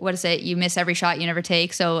never, you miss every shot you never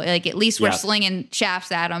take. So like at least we're slinging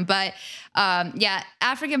shafts at them. But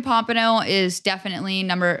African pompano is definitely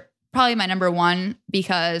probably my number one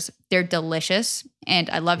because they're delicious and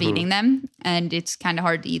I love eating them, and it's kind of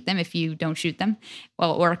hard to eat them if you don't shoot them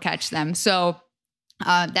or catch them. So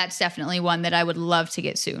that's definitely one that I would love to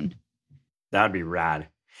get soon. That would be rad.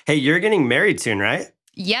 Hey, you're getting married soon, right?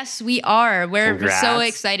 Yes, we are. We're so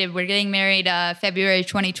excited. We're getting married February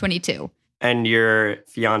 2022. And your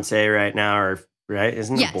fiance right now, right?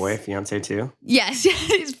 Isn't it a boy fiance too? Yes.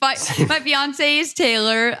 My fiance is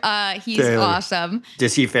Taylor. He's awesome.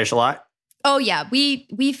 Does he fish a lot? Oh, yeah.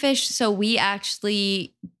 We fish. So we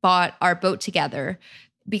actually bought our boat together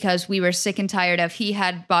because we were sick and tired of, he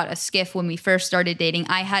had bought a skiff when we first started dating.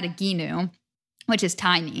 I had a Ginu, which is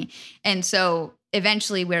tiny. And so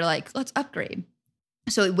eventually we're like, let's upgrade.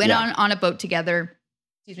 So we went on a boat together,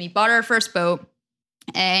 bought our first boat.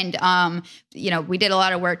 And, we did a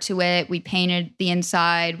lot of work to it. We painted the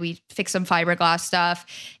inside, we fixed some fiberglass stuff,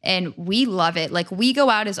 and we love it. Like we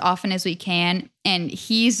go out as often as we can. And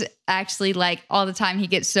he's actually like all the time, he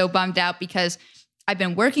gets so bummed out because I've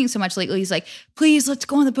been working so much lately. He's like, please, let's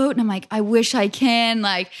go on the boat. And I'm like, I wish I can.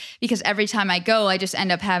 Like, because every time I go, I just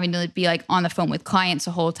end up having to be like on the phone with clients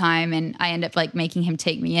the whole time. And I end up like making him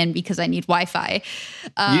take me in because I need Wi-Fi.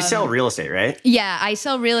 You sell real estate, right? Yeah, I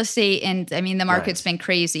sell real estate. And I mean, the market's been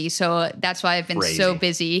crazy. So that's why I've been so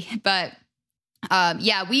busy. But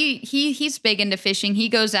he's big into fishing. He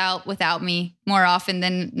goes out without me more often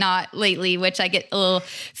than not lately, which I get a little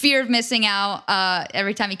fear of missing out.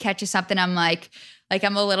 Every time he catches something, I'm like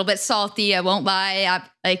I'm a little bit salty. I won't lie.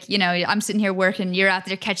 I'm sitting here working. You're out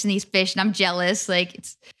there catching these fish and I'm jealous. Like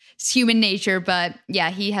it's human nature, but yeah,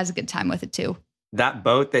 he has a good time with it too. That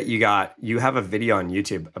boat that you got, you have a video on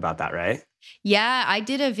YouTube about that, right? Yeah, I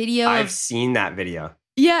did a video. I've seen that video.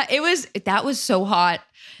 Yeah, that was so hot.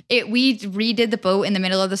 We redid the boat in the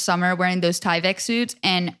middle of the summer wearing those Tyvek suits,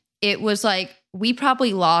 and it was like we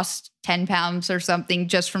probably lost 10 pounds or something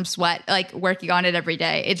just from sweat, like working on it every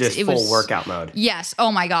day. It full was workout mode. Yes.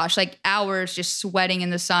 Oh my gosh. Like hours just sweating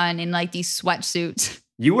in the sun in like these sweatsuits.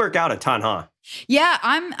 You work out a ton, huh? Yeah,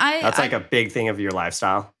 That's like a big thing of your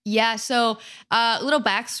lifestyle. Yeah. So, little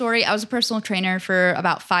backstory. I was a personal trainer for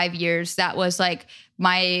about 5 years. That was like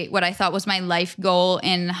what I thought was my life goal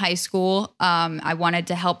in high school. I wanted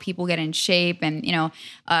to help people get in shape, and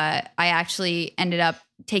I actually ended up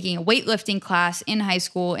taking a weightlifting class in high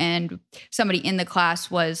school, and somebody in the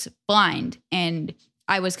class was blind, and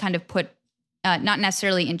I was kind of put not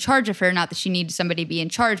necessarily in charge of her, not that she needed somebody to be in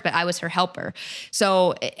charge, but I was her helper.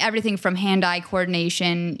 So everything from hand-eye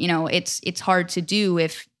coordination, it's hard to do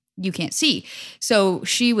if you can't see. So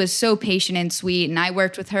she was so patient and sweet, and I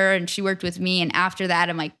worked with her and she worked with me. And after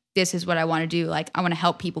that, I'm like, this is what I want to do. Like, I want to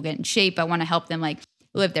help people get in shape. I want to help them like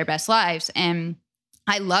live their best lives. And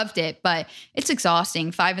I loved it, but it's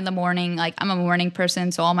exhausting. 5 a.m. Like, I'm a morning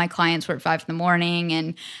person, so all my clients were at 5 a.m,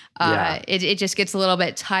 and it just gets a little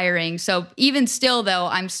bit tiring. So even still, though,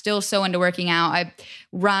 I'm still so into working out. I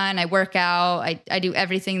run, I work out, I do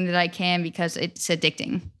everything that I can because it's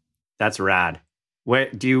addicting. That's rad.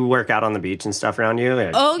 Do you work out on the beach and stuff around you?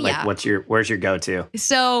 Oh, like, yeah. Where's your go-to?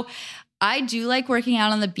 So I do like working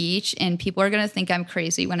out on the beach, and people are going to think I'm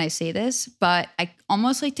crazy when I say this, but I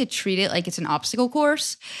almost like to treat it like it's an obstacle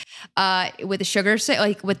course with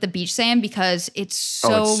the beach sand, because it's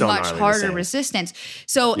so much harder resistance.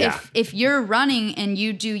 So if you're running and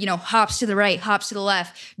you do, hops to the right, hops to the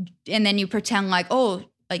left, and then you pretend like, oh,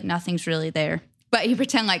 like nothing's really there. But you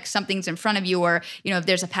pretend like something's in front of you, or, if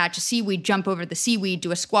there's a patch of seaweed, jump over the seaweed,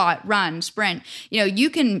 do a squat, run, sprint.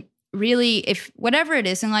 You can really, if whatever it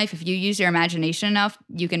is in life, if you use your imagination enough,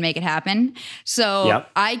 you can make it happen. So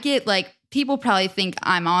I get like, people probably think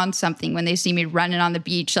I'm on something when they see me running on the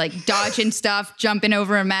beach, like dodging stuff, jumping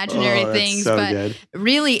over imaginary things. So but good.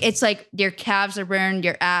 Really, it's like your calves are burned,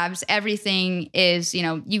 your abs, everything is,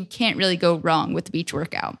 you can't really go wrong with the beach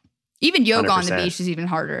workout. Even yoga 100%. On the beach is even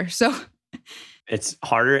harder. So it's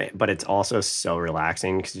harder, but it's also so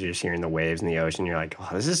relaxing because you're just hearing the waves in the ocean. You're like, oh,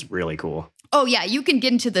 this is really cool. Oh, yeah. You can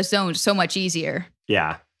get into the zone so much easier.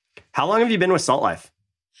 Yeah. How long have you been with Salt Life?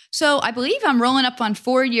 So I believe I'm rolling up on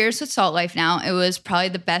 4 years with Salt Life now. It was probably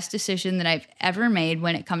the best decision that I've ever made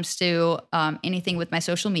when it comes to anything with my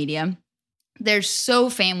social media. They're so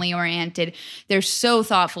family oriented. They're so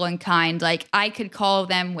thoughtful and kind. Like, I could call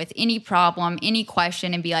them with any problem, any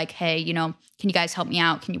question, and be like, hey, can you guys help me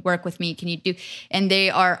out? Can you work with me? Can you do? And they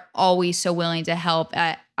are always so willing to help.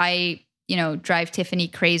 I drive Tiffany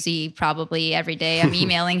crazy probably every day. I'm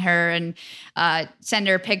emailing her and send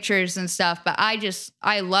her pictures and stuff. But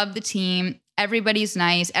I love the team. Everybody's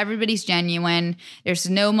nice. Everybody's genuine. There's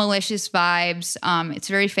no malicious vibes. It's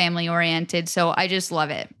very family oriented. So I just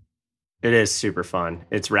love it. It is super fun.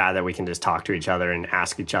 It's rad that we can just talk to each other and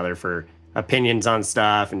ask each other for opinions on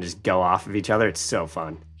stuff and just go off of each other. It's so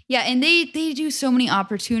fun. Yeah, and they do so many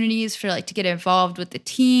opportunities for like to get involved with the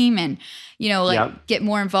team and get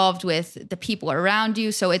more involved with the people around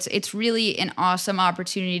you. So it's really an awesome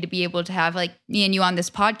opportunity to be able to have like me and you on this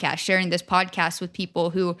podcast, sharing this podcast with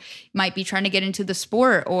people who might be trying to get into the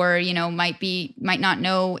sport, or might not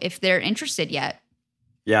know if they're interested yet.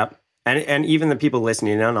 Yep. And even the people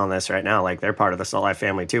listening in on this right now, like, they're part of the Salt Life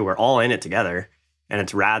family too. We're all in it together. And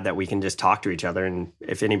it's rad that we can just talk to each other. And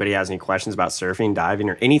if anybody has any questions about surfing, diving,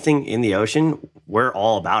 or anything in the ocean, we're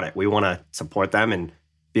all about it. We want to support them and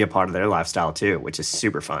be a part of their lifestyle too, which is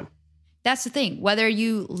super fun. That's the thing. Whether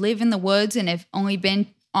you live in the woods and have only been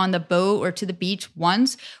on the boat or to the beach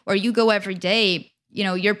once, or you go every day,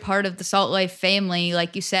 you're part of the Salt Life family.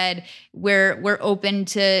 Like you said, we're open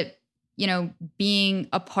to being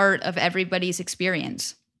a part of everybody's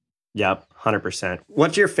experience. Yep, 100%.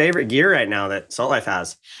 What's your favorite gear right now that Salt Life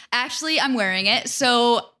has? Actually, I'm wearing it.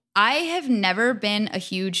 So I have never been a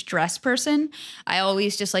huge dress person. I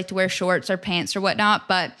always just like to wear shorts or pants or whatnot.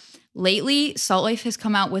 But lately, Salt Life has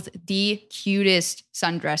come out with the cutest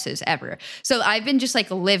sundresses ever. So I've been just like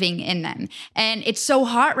living in them. And it's so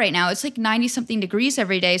hot right now. It's like 90 something degrees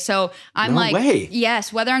every day. So I'm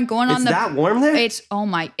yes, whether I'm going on the... It's that warm there?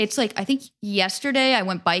 It's like, I think yesterday I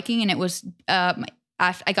went biking and it was,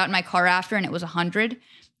 I got in my car after and it was 100.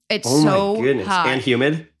 It's so my goodness. hot. And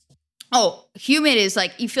humid? Oh, humid is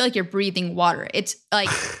like, you feel like you're breathing water. It's like,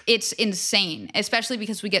 it's insane, especially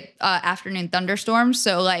because we get afternoon thunderstorms.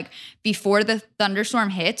 So like before the thunderstorm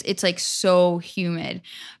hits, it's like so humid.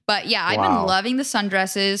 But yeah, I've been loving the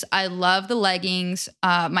sundresses. I love the leggings.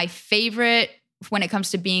 My favorite when it comes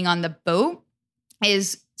to being on the boat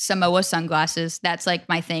is Samoa sunglasses. That's like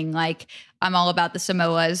my thing. Like I'm all about the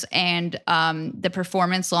Samoas, and the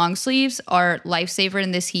performance long sleeves are lifesaver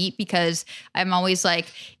in this heat because I'm always like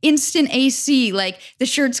instant AC. Like the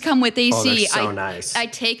shirts come with AC. Oh, they're so nice. I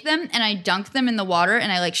take them and I dunk them in the water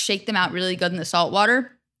and I like shake them out really good in the salt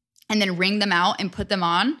water and then wring them out and put them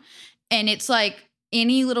on. And it's like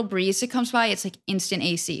any little breeze that comes by, it's like instant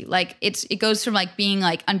AC. Like it goes from like being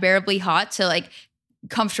like unbearably hot to like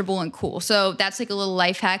comfortable and cool. So that's like a little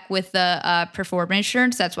life hack with the performance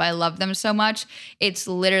shirts. That's why I love them so much. It's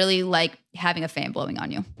literally like having a fan blowing on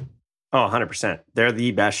you. Oh, 100%. They're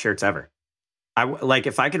the best shirts ever. Like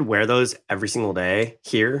if I could wear those every single day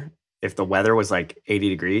here, if the weather was like 80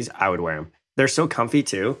 degrees, I would wear them. They're so comfy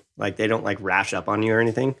too. Like they don't like rash up on you or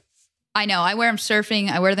anything. I know. I wear them surfing.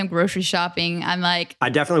 I wear them grocery shopping. I'm like, I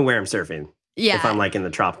definitely wear them surfing. Yeah. If I'm like in the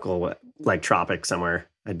tropical, like tropic somewhere,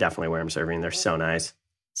 I definitely wear them surfing. They're so nice.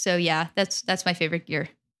 So yeah, that's my favorite gear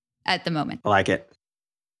at the moment. I like it.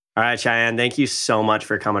 All right, Cheyenne, thank you so much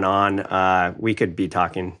for coming on. We could be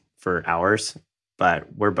talking for hours,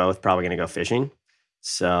 but we're both probably going to go fishing.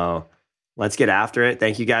 So let's get after it.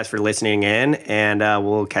 Thank you guys for listening in, and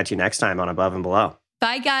we'll catch you next time on Above and Below.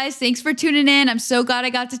 Bye, guys. Thanks for tuning in. I'm so glad I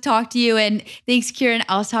got to talk to you. And thanks, Kieran.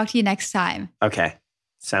 I'll talk to you next time. Okay.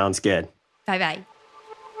 Sounds good. Bye-bye.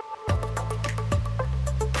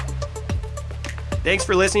 Thanks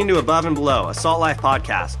for listening to Above and Below, a Salt Life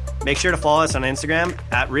podcast. Make sure to follow us on Instagram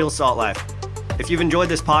at Real Salt Life. If you've enjoyed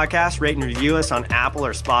this podcast, rate and review us on Apple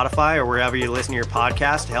or Spotify or wherever you listen to your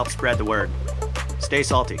podcast to help spread the word. Stay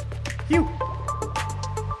salty. Phew.